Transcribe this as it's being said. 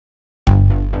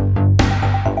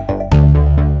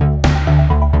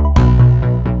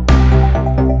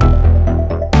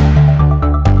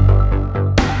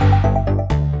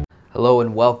Hello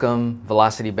and welcome,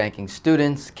 Velocity Banking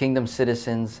students, Kingdom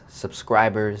citizens,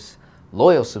 subscribers,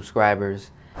 loyal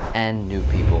subscribers, and new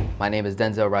people. My name is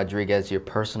Denzel Rodriguez, your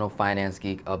personal finance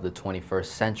geek of the 21st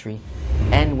century,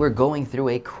 and we're going through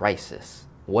a crisis.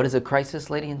 What is a crisis,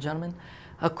 ladies and gentlemen?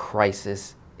 A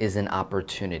crisis is an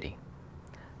opportunity,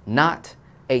 not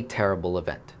a terrible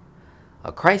event.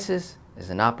 A crisis is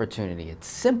an opportunity. It's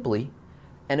simply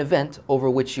an event over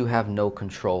which you have no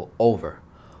control over.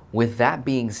 With that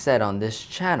being said, on this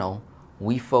channel,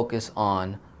 we focus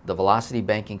on the velocity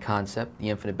banking concept, the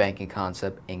infinite banking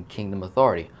concept, and kingdom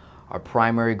authority. Our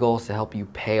primary goal is to help you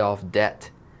pay off debt,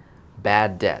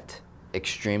 bad debt,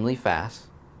 extremely fast,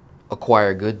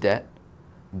 acquire good debt,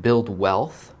 build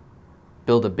wealth,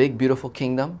 build a big, beautiful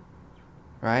kingdom,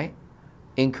 right?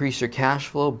 Increase your cash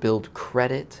flow, build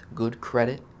credit, good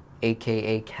credit,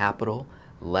 aka capital,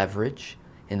 leverage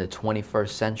in the 21st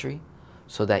century,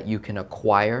 so that you can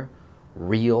acquire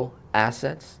real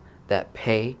assets that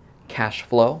pay cash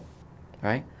flow,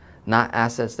 right? Not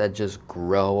assets that just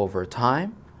grow over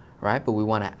time, right? But we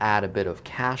want to add a bit of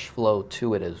cash flow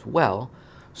to it as well,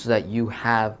 so that you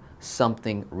have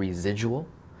something residual,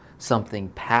 something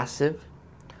passive,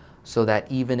 so that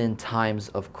even in times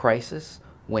of crisis,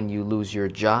 when you lose your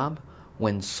job,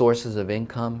 when sources of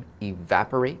income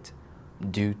evaporate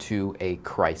due to a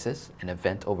crisis, an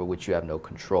event over which you have no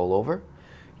control over,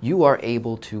 you are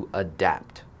able to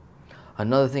adapt.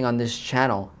 Another thing on this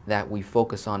channel that we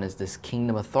focus on is this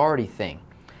kingdom authority thing.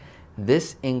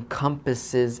 This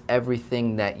encompasses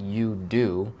everything that you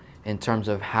do in terms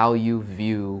of how you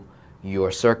view your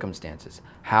circumstances,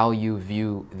 how you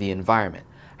view the environment,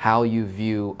 how you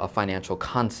view a financial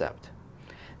concept.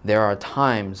 There are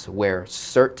times where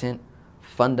certain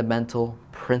fundamental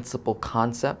principle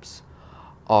concepts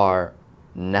are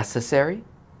necessary,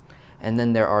 and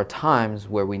then there are times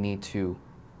where we need to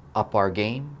up our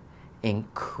game,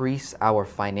 increase our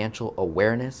financial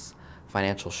awareness,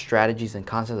 financial strategies and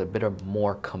concepts a bit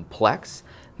more complex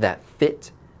that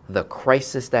fit the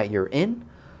crisis that you're in,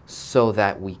 so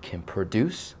that we can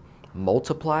produce,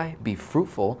 multiply, be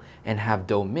fruitful, and have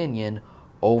dominion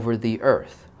over the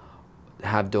earth.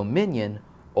 Have dominion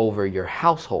over your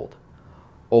household,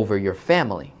 over your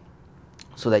family,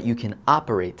 so that you can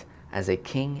operate as a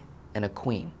king and a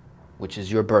queen, which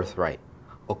is your birthright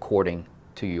according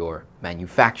to your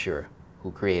manufacturer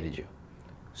who created you.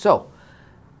 So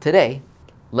today,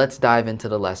 let's dive into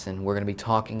the lesson. We're going to be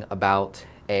talking about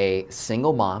a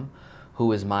single mom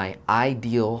who is my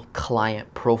ideal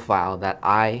client profile that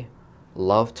I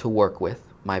love to work with.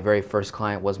 My very first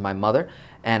client was my mother,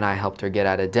 and I helped her get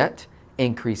out of debt,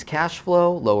 increase cash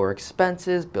flow, lower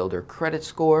expenses, build her credit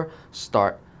score,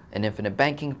 start an infinite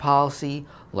banking policy,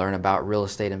 learn about real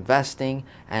estate investing,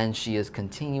 and she is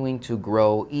continuing to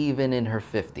grow even in her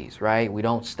 50s, right? We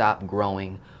don't stop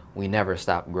growing. We never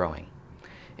stop growing.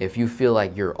 If you feel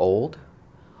like you're old,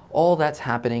 all that's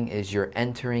happening is you're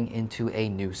entering into a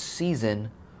new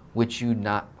season which you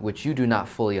do not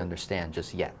fully understand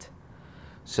just yet.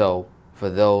 So for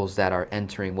those that are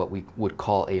entering what we would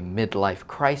call a midlife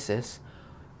crisis,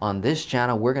 on this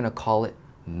channel, we're going to call it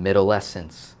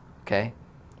middlescence, okay?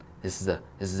 This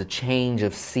is a change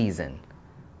of season,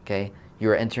 okay?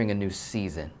 You're entering a new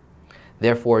season.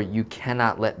 Therefore, you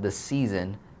cannot let the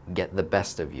season get the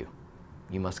best of you.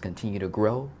 You must continue to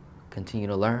grow, continue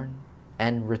to learn,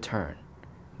 and return.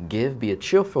 Give, be a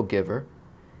cheerful giver.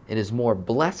 It is more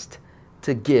blessed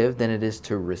to give than it is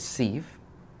to receive,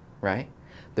 right?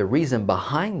 The reason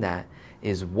behind that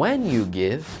is when you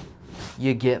give,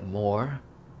 you get more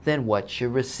than what you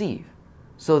receive.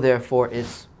 So therefore,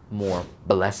 it's more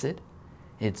blessed,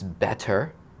 it's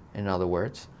better, in other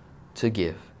words, to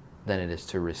give than it is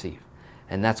to receive.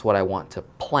 And that's what I want to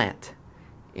plant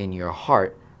in your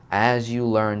heart as you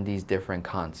learn these different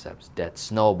concepts: debt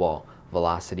snowball,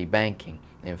 velocity banking,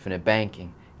 infinite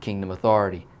banking, kingdom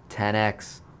authority,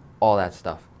 10x, all that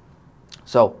stuff.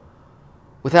 So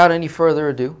without any further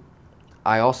ado,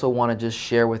 I also want to just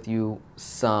share with you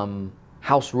some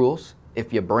house rules.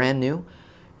 If you're brand new,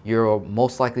 you're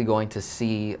most likely going to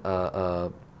see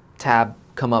a tab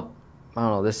come up, I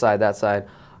don't know, this side, that side,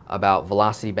 about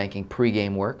velocity banking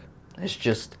pregame work. It's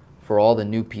just for all the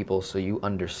new people so you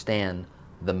understand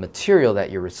the material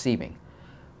that you're receiving.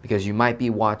 Because you might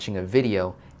be watching a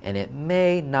video and it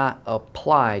may not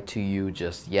apply to you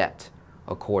just yet,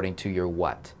 according to your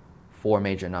what? 4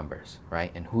 major numbers,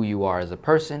 right? And who you are as a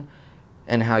person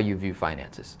and how you view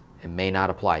finances. It may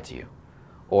not apply to you.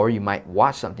 Or you might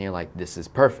watch something and you're like, this is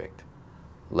perfect.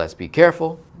 Let's be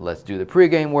careful. Let's do the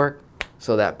pregame work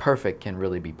so that perfect can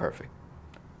really be perfect.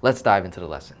 Let's dive into the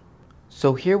lesson.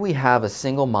 So here we have a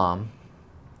single mom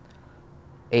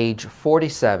age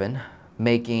 47,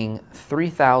 making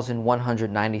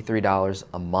 $3,193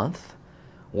 a month,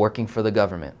 working for the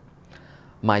government.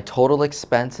 My total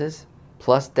expenses,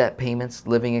 plus debt payments,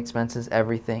 living expenses,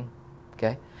 everything,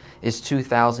 okay, is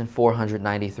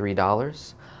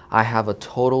 $2,493. I have a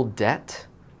total debt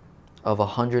of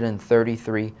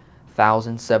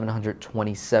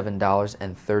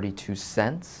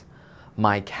 $133,727.32.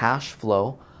 My cash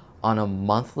flow on a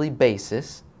monthly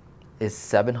basis is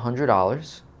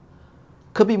 $700.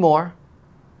 Could be more,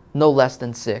 no less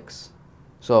than $600.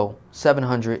 So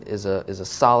 $700 is a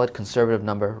solid conservative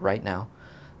number right now,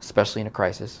 especially in a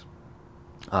crisis.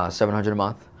 $700 a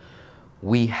month.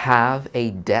 We have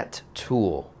a debt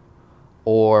tool,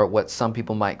 or what some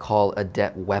people might call a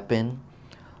debt weapon,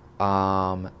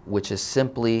 which is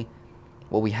simply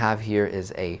what we have here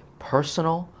is a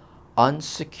personal,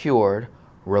 unsecured,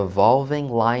 revolving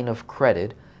line of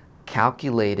credit,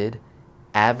 calculated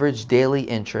average daily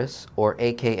interest, or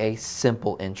AKA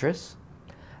simple interest,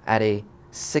 at a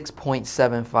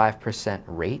 6.75%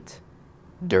 rate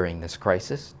during this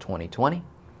crisis, 2020.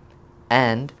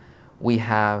 And we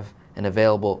have an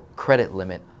available credit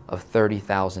limit of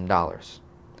 $30,000.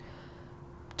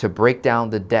 To break down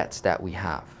the debts that we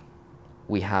have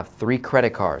 3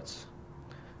 credit cards.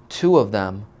 2 of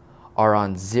them are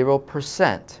on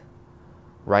 0%.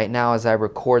 Right now, as I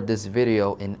record this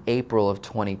video in April of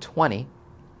 2020,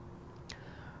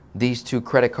 these 2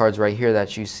 credit cards right here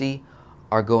that you see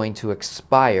are going to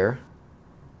expire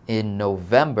in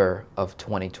November of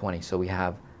 2020. So we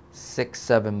have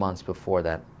 6-7 months before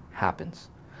that happens.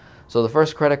 So the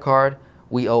first credit card,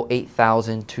 we owe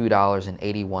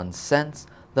 $8,002.81.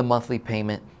 The monthly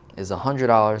payment is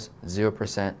 $100,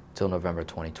 0% till November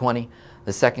 2020.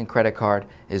 The second credit card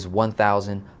is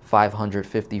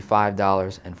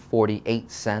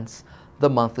 $1,555.48. The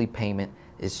monthly payment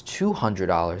is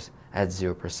 $200 at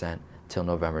 0% till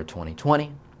November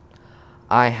 2020.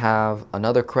 I have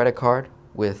another credit card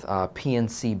with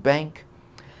PNC Bank.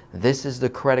 This is the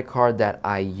credit card that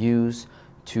I use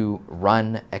to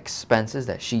run expenses,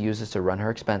 that she uses to run her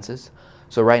expenses.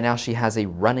 So right now she has a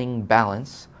running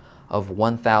balance of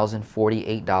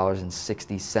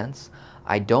 $1,048.60.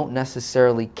 I don't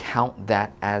necessarily count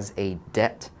that as a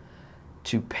debt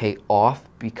to pay off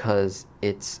because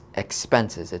it's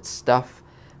expenses. It's stuff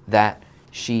that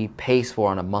she pays for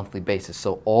on a monthly basis.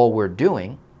 So all we're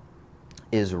doing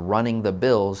is running the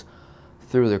bills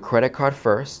through the credit card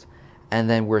first, and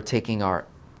then we're taking our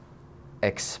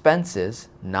expenses,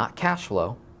 not cash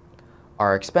flow,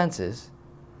 our expenses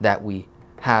that we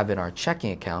have in our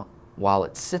checking account while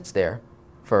it sits there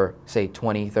for say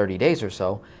 20, 30 days or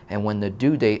so, and when the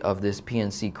due date of this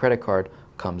PNC credit card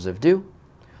comes of due,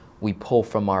 we pull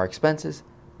from our expenses,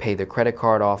 pay the credit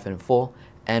card off in full,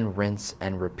 and rinse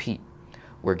and repeat.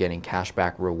 We're getting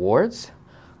cashback rewards.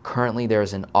 Currently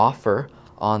there's an offer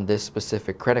on this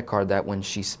specific credit card that when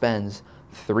she spends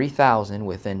 $3,000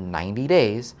 within 90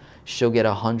 days, she'll get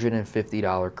a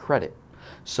 $150 credit.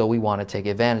 So we want to take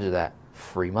advantage of that.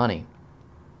 Free money.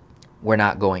 We're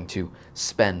not going to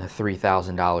spend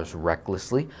 $3,000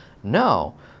 recklessly.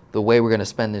 No, the way we're going to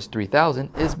spend this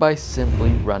 $3,000 is by simply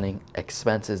running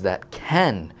expenses that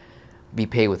can be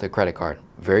paid with a credit card.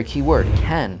 Very key word,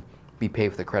 can be paid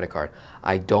with a credit card.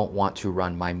 I don't want to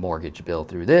run my mortgage bill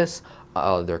through this,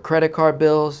 their credit card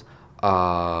bills,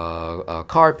 a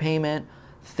card payment,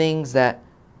 things that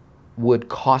would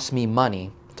cost me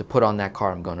money to put on that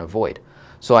card I'm going to avoid.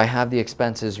 So I have the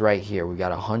expenses right here. We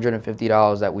got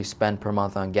 $150 that we spend per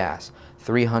month on gas,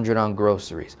 $300 on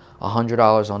groceries,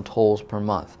 $100 on tolls per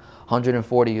month,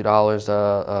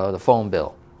 $140 the phone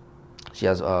bill. She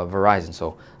has Verizon,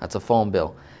 so that's a phone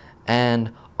bill.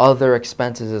 And other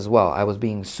expenses as well. I was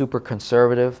being super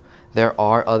conservative. There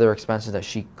are other expenses that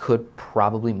she could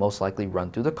probably most likely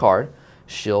run through the card.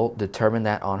 She'll determine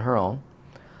that on her own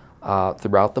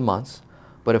throughout the months.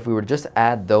 But if we were to just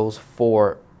add those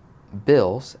 4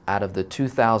 bills out of the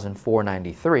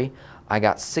 $2,493, I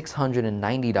got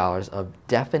 $690 of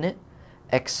definite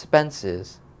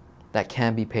expenses that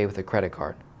can be paid with a credit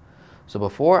card. So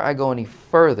before I go any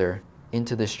further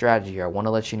into this strategy here, I want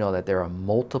to let you know that there are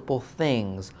multiple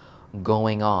things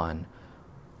going on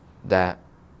that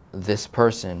this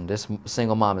person, this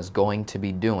single mom, is going to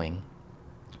be doing.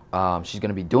 She's going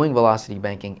to be doing Velocity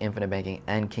Banking, Infinite Banking,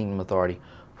 and Kingdom Authority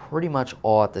pretty much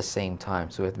all at the same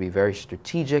time. So we have to be very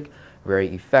strategic,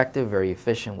 very effective, very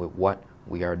efficient with what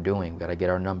we are doing. We've got to get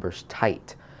our numbers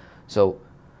tight. So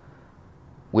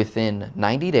within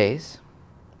 90 days,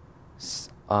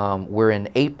 we're in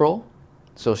April.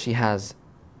 So she has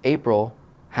April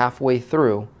halfway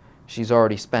through. She's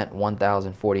already spent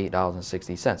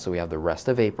 $1,048.60. So we have the rest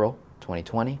of April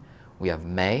 2020. We have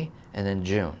May and then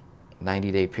June,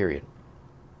 90-day period.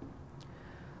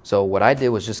 So what I did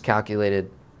was just calculated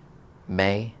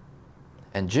May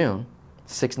and June.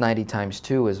 690 times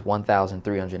 2 is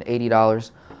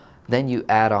 $1,380. Then you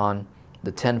add on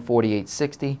the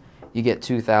 1048.60, you get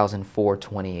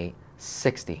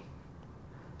 $2,428.60.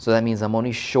 So that means I'm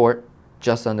only short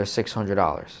just under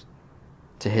 $600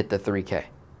 to hit the 3K.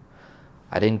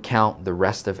 I didn't count the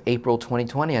rest of April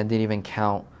 2020. I didn't even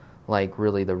count like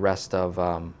really the rest of,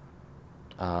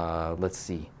 let's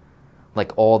see,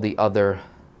 like all the other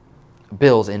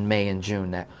bills in May and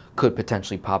June that could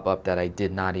potentially pop up that I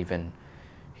did not even,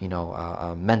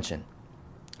 mention.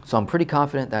 So I'm pretty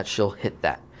confident that she'll hit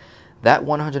that. That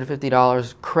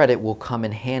 $150 credit will come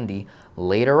in handy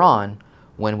later on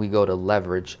when we go to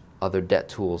leverage other debt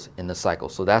tools in the cycle.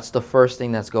 So that's the first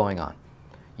thing that's going on.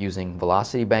 Using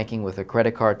Velocity Banking with a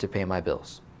credit card to pay my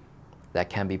bills. That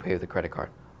can be paid with a credit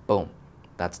card. Boom,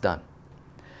 that's done.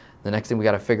 The next thing we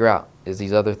got to figure out is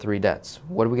these other 3 debts.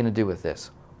 What are we going to do with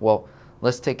this? Well,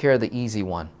 let's take care of the easy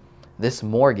one. This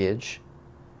mortgage,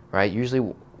 right?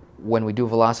 Usually when we do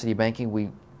Velocity Banking, we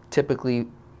typically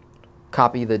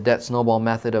copy the debt snowball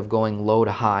method of going low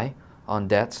to high on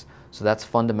debts. So that's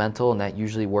fundamental, and that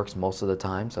usually works most of the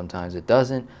time. Sometimes it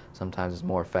doesn't. Sometimes it's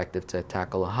more effective to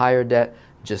tackle a higher debt.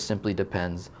 Just simply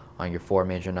depends on your 4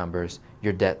 major numbers,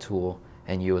 your debt tool,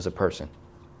 and you as a person.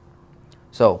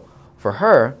 So for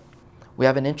her, we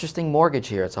have an interesting mortgage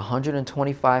here. It's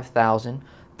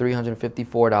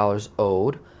 $125,354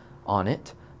 owed on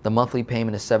it. The monthly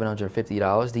payment is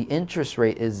 $750. The interest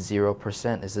rate is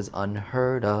 0%. This is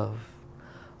unheard of.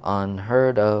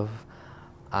 Unheard of.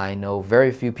 I know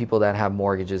very few people that have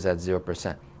mortgages at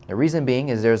 0%. The reason being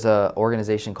is there's an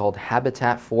organization called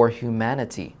Habitat for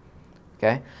Humanity.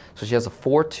 Okay? So she has a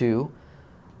 4.2,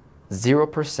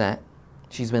 0%.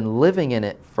 She's been living in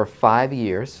it for 5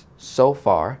 years so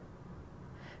far.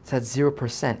 It's at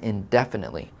 0%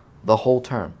 indefinitely, the whole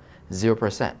term,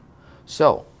 0%.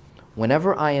 So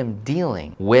whenever I am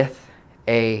dealing with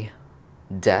a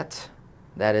debt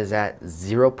that is at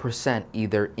 0%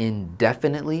 either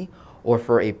indefinitely or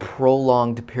for a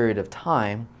prolonged period of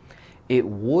time, it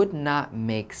would not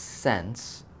make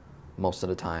sense, most of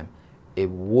the time, it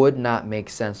would not make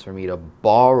sense for me to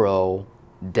borrow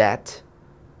debt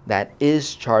that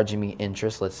is charging me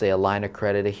interest, let's say a line of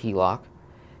credit, a HELOC.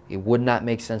 It would not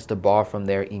make sense to borrow from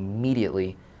there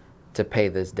immediately to pay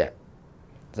this debt.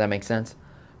 Does that make sense?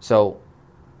 So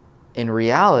in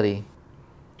reality,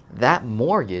 that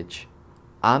mortgage,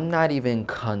 I'm not even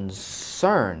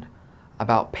concerned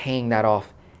about paying that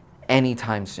off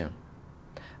anytime soon.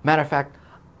 Matter of fact,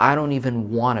 I don't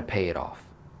even want to pay it off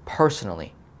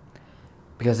personally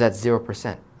because that's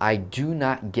 0%. I do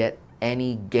not get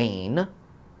any gain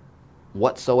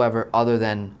whatsoever other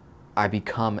than I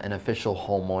become an official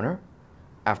homeowner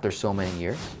after so many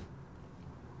years.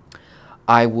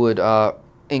 I would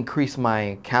increase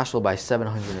my cash flow by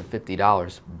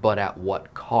 $750, but at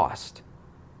what cost,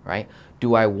 right?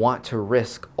 Do I want to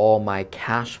risk all my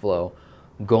cash flow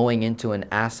going into an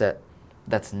asset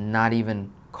that's not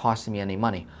even costing me any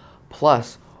money?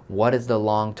 Plus, what is the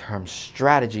long-term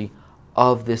strategy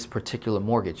of this particular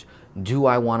mortgage? Do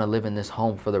I want to live in this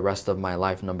home for the rest of my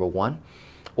life, number one?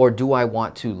 Or do I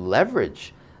want to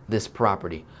leverage this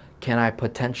property? Can I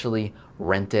potentially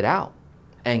rent it out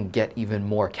and get even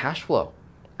more cash flow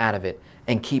out of it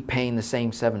and keep paying the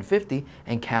same $750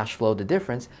 and cash flow the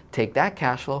difference, take that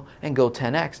cash flow and go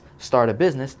 10x, start a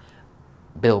business,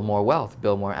 build more wealth,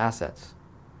 build more assets?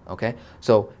 Okay,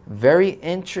 so very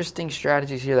interesting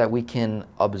strategies here that we can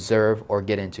observe or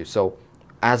get into. So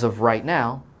as of right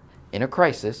now, in a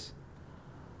crisis,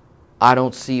 I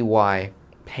don't see why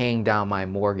paying down my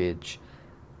mortgage,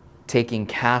 taking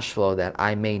cash flow that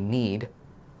I may need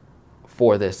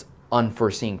for this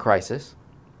unforeseen crisis,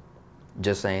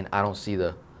 just saying, I don't see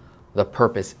the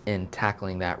purpose in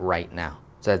tackling that right now.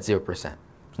 So that's 0%.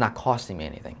 It's not costing me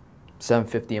anything.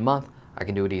 $750 a month, I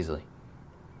can do it easily.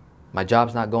 My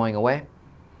job's not going away.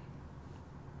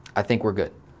 I think we're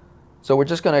good. So we're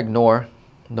just going to ignore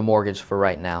the mortgage for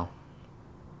right now.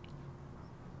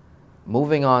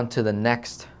 Moving on to the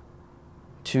next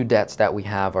 2 debts that we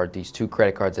have are these 2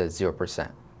 credit cards at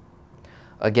 0%.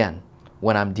 Again,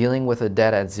 when I'm dealing with a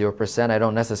debt at 0%, I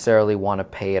don't necessarily want to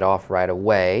pay it off right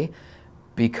away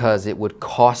because it would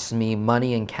cost me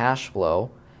money and cash flow,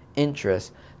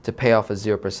 interest, to pay off a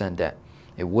 0% debt.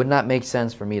 It would not make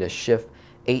sense for me to shift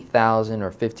 $8,000 or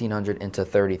 $1,500 into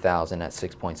 $30,000 at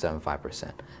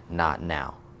 6.75%. Not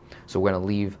now. So we're going to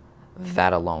leave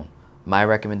that alone. My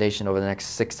recommendation over the next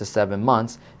 6 to 7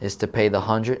 months is to pay the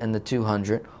 $100 and the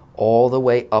 $200 all the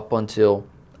way up until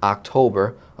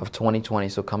October of 2020,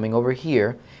 so coming over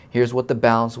here, here's what the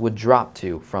balance would drop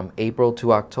to. From April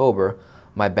to October,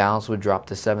 my balance would drop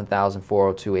to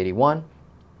 $7,402.81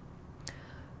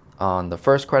 on the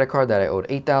first credit card that I owed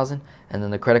 $8,000, and then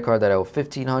the credit card that I owed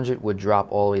 $1,500 would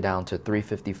drop all the way down to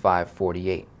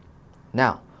 $355.48.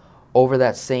 Now, over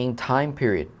that same time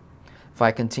period, if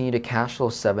I continue to cash flow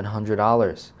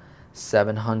 $700,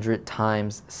 700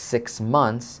 times 6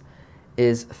 months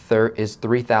is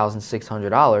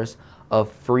 $3,600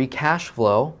 of free cash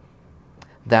flow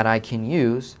that I can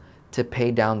use to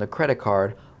pay down the credit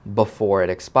card before it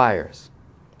expires.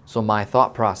 So my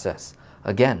thought process,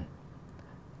 again,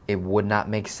 it would not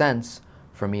make sense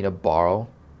for me to borrow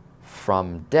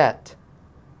from debt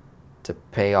to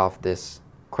pay off this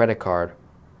credit card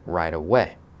right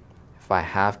away. If I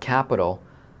have capital,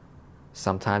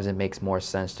 sometimes it makes more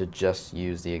sense to just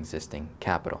use the existing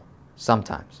capital.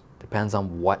 Sometimes. Depends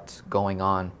on what's going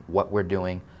on, what we're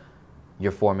doing,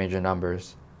 your 4 major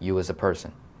numbers, you as a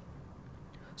person.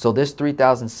 So this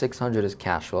 $3,600 is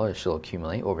cash flow. It shall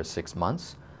accumulate over 6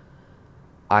 months.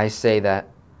 I say that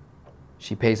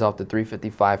she pays off the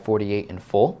 $355.48 in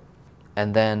full,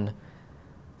 and then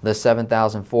the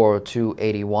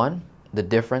 $7,402.81, the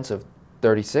difference of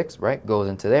 36, right, goes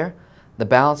into there. The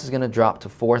balance is going to drop to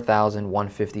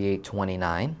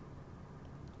 $4,158.29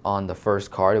 on the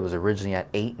first card. It was originally at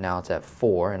 8, now it's at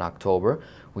 4 in October.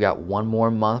 We got 1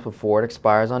 more month before it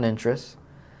expires on interest.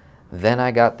 Then I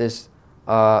got this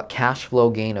cash flow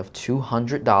gain of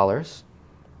 $200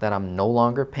 that I'm no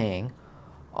longer paying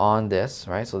on this,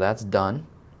 right? So that's done.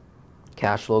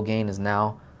 Cash flow gain is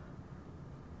now,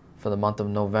 for the month of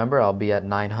November, I'll be at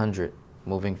 $900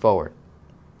 moving forward.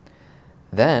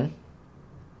 Then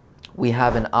we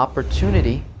have an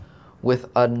opportunity with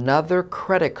another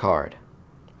credit card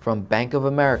from Bank of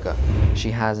America.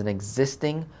 She has an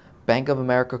existing Bank of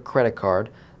America credit card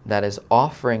that is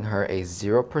offering her a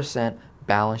 0%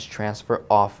 balance transfer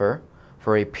offer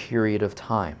for a period of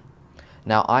time.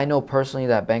 Now, I know personally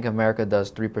that Bank of America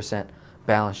does 3%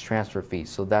 balance transfer fees,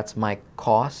 so that's my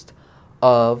cost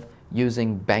of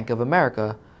using Bank of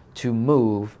America to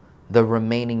move the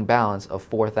remaining balance of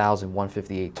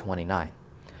 $4,158.29.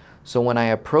 So when I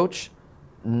approach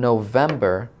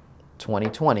November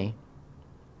 2020,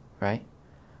 right,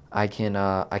 I can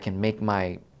make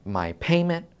my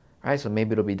payment, right? So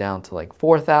maybe it'll be down to like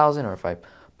 $4,000, or if I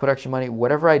put extra money,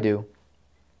 whatever I do,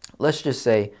 let's just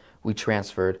say we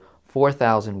transferred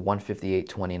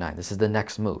 $4,158.29. This is the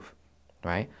next move,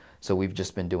 right? So we've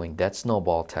just been doing debt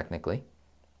snowball technically,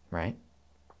 right?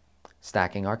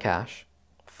 Stacking our cash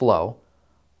flow.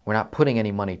 We're not putting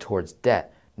any money towards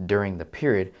debt during the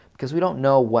period because we don't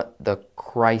know what the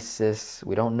crisis,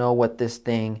 we don't know what this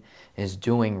thing is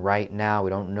doing right now. We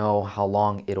don't know how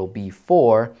long it'll be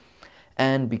for.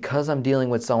 And because I'm dealing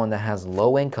with someone that has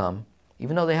low income,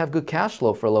 even though they have good cash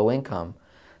flow for low income,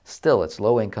 still it's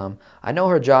low income. I know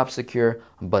her job's secure,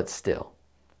 but still,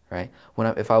 right?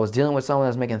 If I was dealing with someone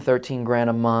that's making 13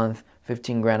 grand a month,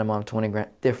 15 grand a month, 20 grand,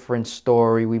 different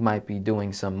story. We might be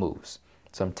doing some moves,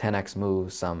 some 10x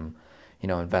moves, some,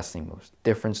 investing moves,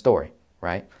 different story,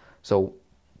 right? So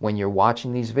when you're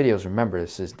watching these videos, remember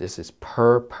this is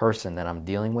per person that I'm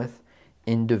dealing with,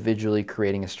 individually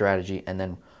creating a strategy and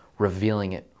then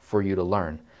revealing it for you to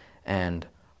learn and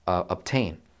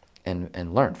obtain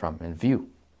and learn from and view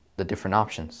the different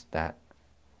options that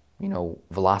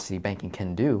velocity banking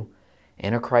can do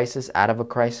in a crisis, out of a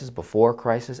crisis, before a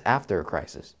crisis, after a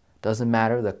crisis. Doesn't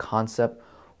matter. The concept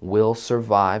will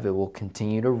survive. It will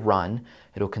continue to run.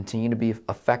 It'll continue to be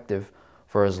effective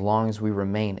for as long as we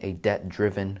remain a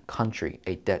debt-driven country,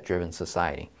 a debt-driven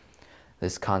society.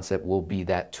 This concept will be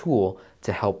that tool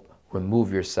to help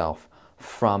remove yourself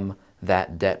from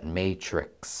that debt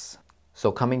matrix.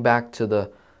 So coming back to the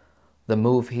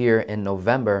move here in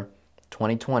November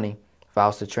 2020, if I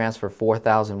was to transfer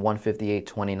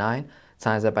 $4,158.29,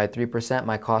 times that by 3%,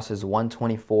 my cost is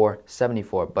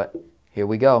 $124.74. But here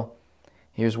we go.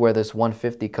 Here's where this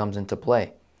 150 comes into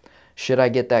play. Should I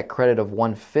get that credit of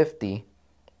 150,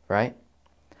 right?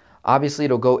 Obviously,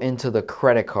 it'll go into the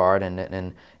credit card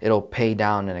and it'll pay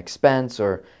down an expense,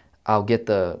 or I'll get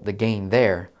the gain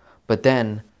there. But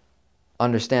then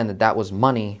understand that that was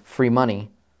money, free money,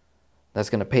 that's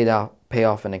going to pay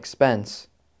off an expense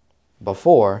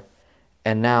before,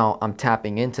 and now I'm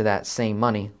tapping into that same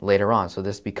money later on. So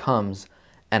this becomes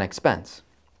an expense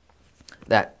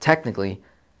that technically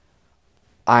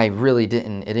it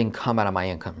didn't come out of my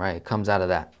income, right? It comes out of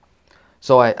that.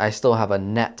 So I still have a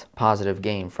net positive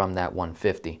gain from that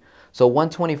 150. So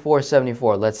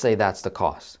 124.74, let's say that's the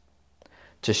cost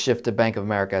to shift to Bank of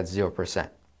America at 0%.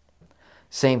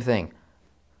 Same thing.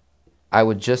 I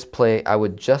would just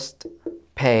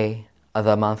pay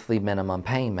the monthly minimum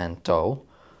payment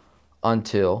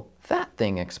until that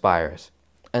thing expires.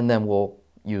 And then we'll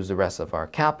use the rest of our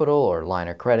capital or line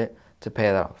of credit to pay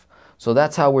that off. So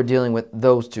that's how we're dealing with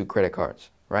those two credit cards,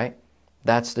 right?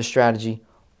 That's the strategy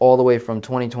all the way from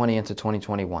 2020 into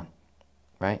 2021,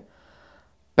 right?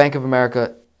 Bank of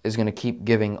America is going to keep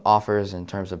giving offers in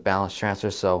terms of balance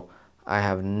transfers, so I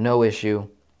have no issue.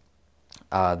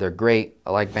 They're great.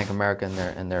 I like Bank of America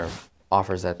and their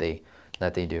offers that they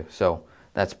do. So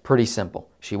that's pretty simple.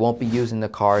 She won't be using the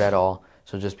card at all.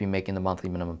 She'll just be making the monthly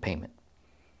minimum payment.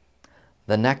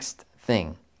 The next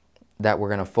thing that we're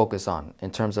going to focus on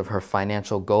in terms of her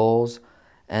financial goals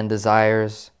and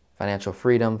desires, financial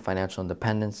freedom, financial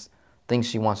independence, things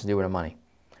she wants to do with her money.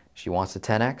 She wants to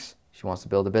 10x. She wants to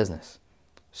build a business.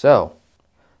 So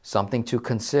something to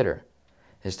consider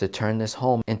is to turn this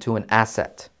home into an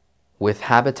asset. With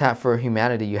Habitat for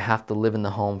Humanity, you have to live in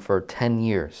the home for 10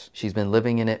 years. She's been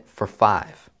living in it for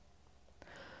 5.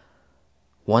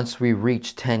 Once we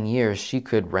reach 10 years, she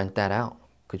could rent that out.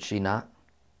 Could she not?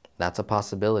 That's a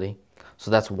possibility.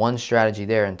 So that's one strategy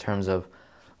there in terms of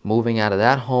moving out of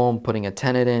that home, putting a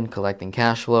tenant in, collecting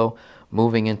cash flow,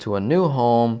 moving into a new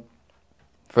home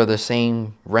for the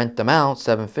same rent amount,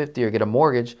 $750, or get a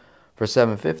mortgage for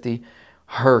 $750.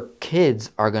 Her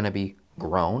kids are going to be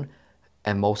grown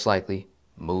and most likely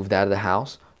moved out of the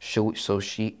house, so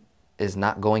she is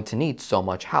not going to need so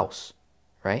much house,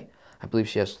 right? I believe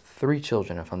she has 3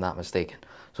 children, if I'm not mistaken.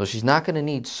 So she's not going to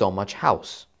need so much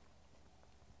house.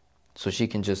 So she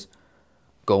can just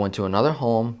go into another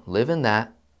home, live in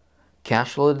that,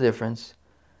 cash flow the difference,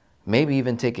 maybe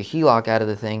even take a HELOC out of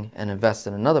the thing and invest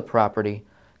in another property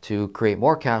to create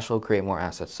more cash flow, create more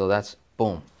assets. So that's,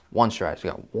 boom, one strategy.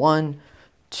 We got 1,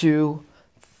 2,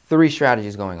 3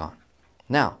 strategies going on.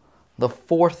 Now, the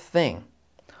fourth thing,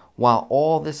 while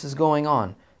all this is going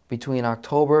on between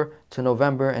October to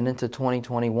November and into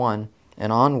 2021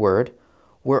 and onward,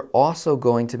 we're also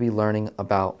going to be learning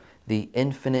about the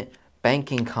infinite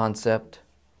banking concept,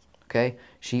 okay?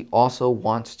 She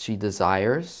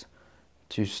desires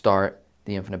to start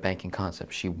the infinite banking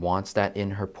concept. She wants that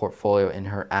in her portfolio, in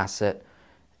her asset,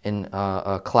 in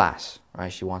a class,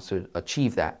 right? She wants to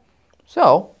achieve that.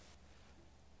 So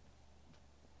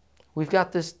we've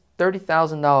got this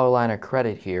 $30,000 line of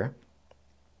credit here.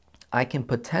 I can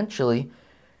potentially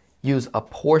use a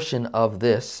portion of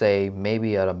this, say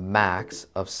maybe at a max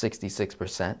of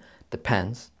 66%,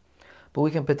 depends. But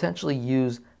we can potentially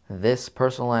use this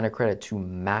personal line of credit to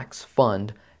max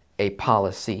fund a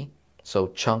policy. So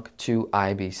chunk to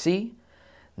IBC,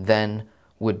 then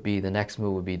the next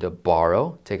move would be to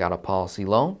borrow, take out a policy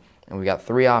loan. And we got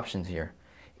 3 options here.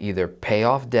 Either pay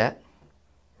off debt,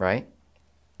 right?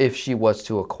 If she was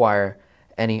to acquire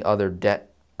any other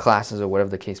debt classes or whatever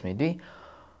the case may be,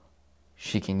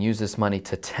 she can use this money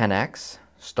to 10x,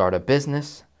 start a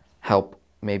business, help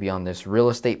maybe on this real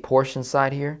estate portion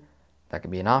side here. That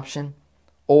could be an option.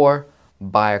 Or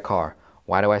buy a car.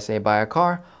 Why do I say buy a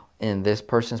car? In this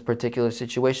person's particular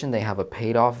situation, they have a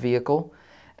paid off vehicle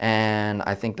and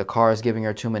I think the car is giving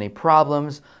her too many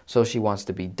problems, so she wants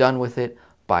to be done with it,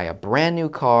 buy a brand new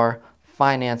car,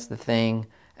 finance the thing,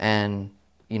 and,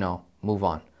 you know, move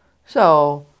on.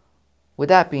 So with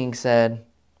that being said,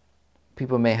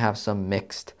 people may have some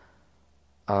mixed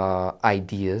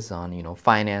ideas on, you know,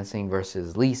 financing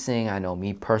versus leasing. I know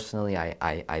me personally,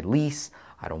 I lease,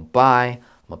 I don't buy.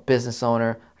 I'm a business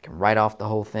owner. I can write off the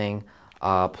whole thing.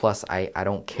 Plus, I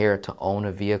don't care to own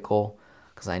a vehicle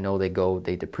because I know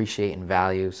they depreciate in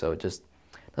value. So it just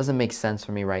doesn't make sense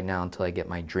for me right now until I get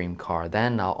my dream car.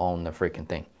 Then I'll own the freaking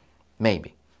thing.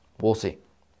 Maybe. We'll see.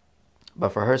 But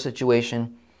for her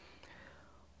situation,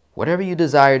 whatever you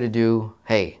desire to do,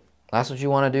 hey, that's what you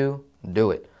want to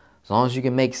do it. As long as you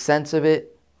can make sense of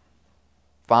it,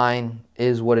 fine,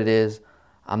 is what it is.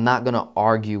 I'm not going to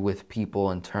argue with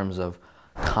people in terms of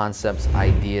concepts,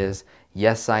 ideas.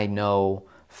 Yes, I know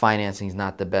financing is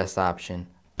not the best option.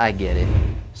 I get it.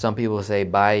 Some people say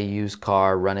buy a used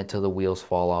car, run it till the wheels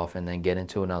fall off, and then get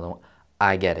into another one.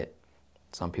 I get it.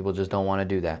 Some people just don't want to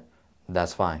do that.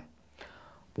 That's fine.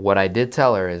 What I did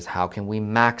tell her is, how can we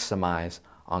maximize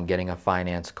on getting a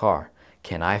finance car?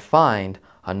 Can I find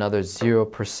another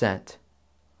 0%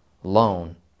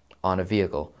 loan on a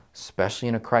vehicle, especially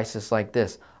in a crisis like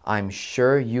this? I'm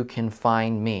sure you can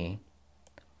find me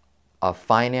a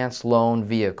finance loan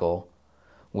vehicle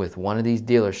with one of these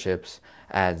dealerships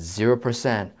at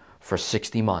 0% for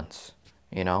 60 months.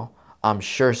 You know, I'm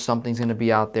sure something's going to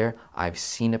be out there. I've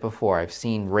seen it before. I've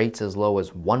seen rates as low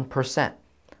as 1%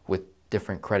 with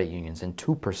different credit unions and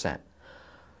 2%.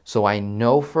 So I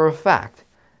know for a fact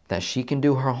that she can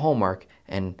do her homework,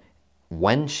 and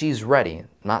when she's ready, I'm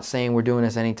not saying we're doing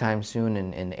this anytime soon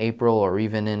in April or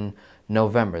even in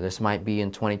November. This might be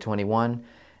in 2021.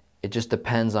 It just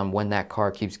depends on when that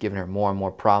car keeps giving her more and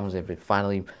more problems. If it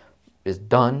finally is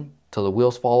done till the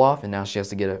wheels fall off and now she has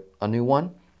to get a new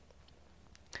one,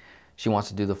 she wants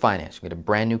to do the finance. Get a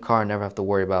brand new car and never have to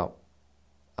worry about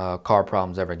car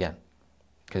problems ever again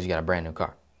because you got a brand new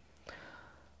car.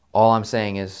 All I'm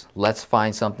saying is let's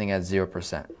find something at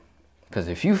 0%. Because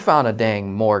if you found a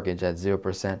dang mortgage at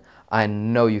 0%, I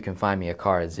know you can find me a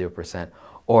car at 0%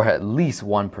 or at least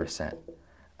 1%.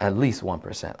 At least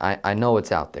 1%. I know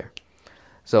it's out there.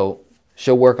 So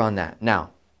she'll work on that.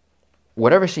 Now,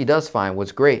 whatever she does find,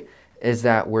 what's great is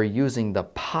that we're using the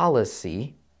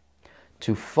policy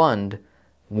to fund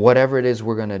whatever it is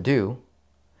we're going to do.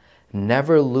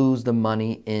 Never lose the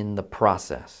money in the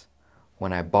process.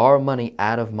 When I borrow money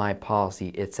out of my policy,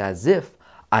 it's as if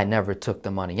I never took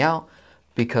the money out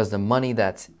because the money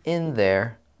that's in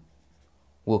there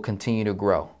will continue to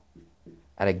grow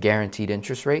at a guaranteed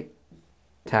interest rate,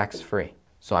 tax-free.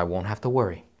 So I won't have to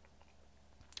worry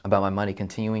about my money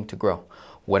continuing to grow.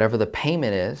 Whatever the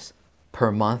payment is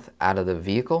per month out of the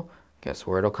vehicle, guess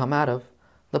where it'll come out of?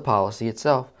 The policy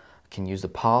itself. I can use the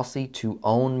policy to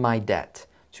own my debt,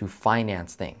 to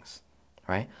finance things,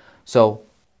 right? So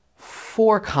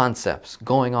 4 concepts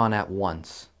going on at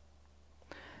once.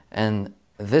 And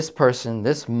this person,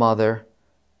 this mother,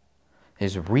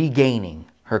 is regaining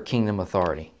her kingdom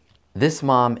authority. This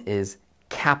mom is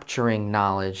capturing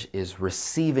knowledge, is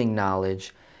receiving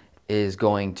knowledge, is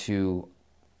going to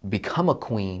become a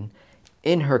queen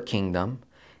in her kingdom,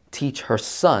 teach her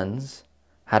sons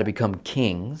how to become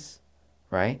kings,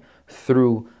 right?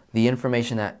 Through the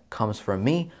information that comes from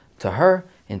me to her,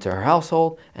 into her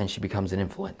household, and she becomes an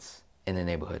influence in the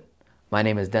neighborhood. My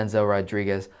name is Denzel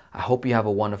Rodriguez. I hope you have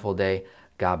a wonderful day.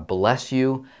 God bless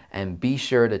you, and be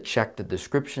sure to check the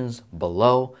descriptions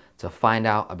below to find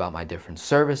out about my different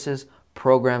services,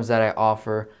 programs that I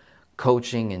offer,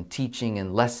 coaching and teaching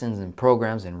and lessons and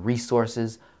programs and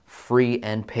resources, free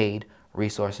and paid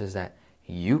resources that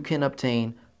you can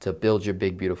obtain to build your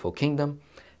big, beautiful kingdom.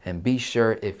 And be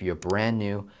sure, if you're brand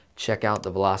new, check out the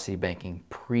Velocity Banking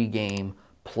pregame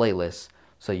playlist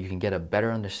so you can get a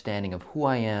better understanding of who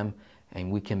I am and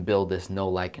we can build this know,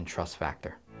 like, and trust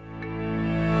factor.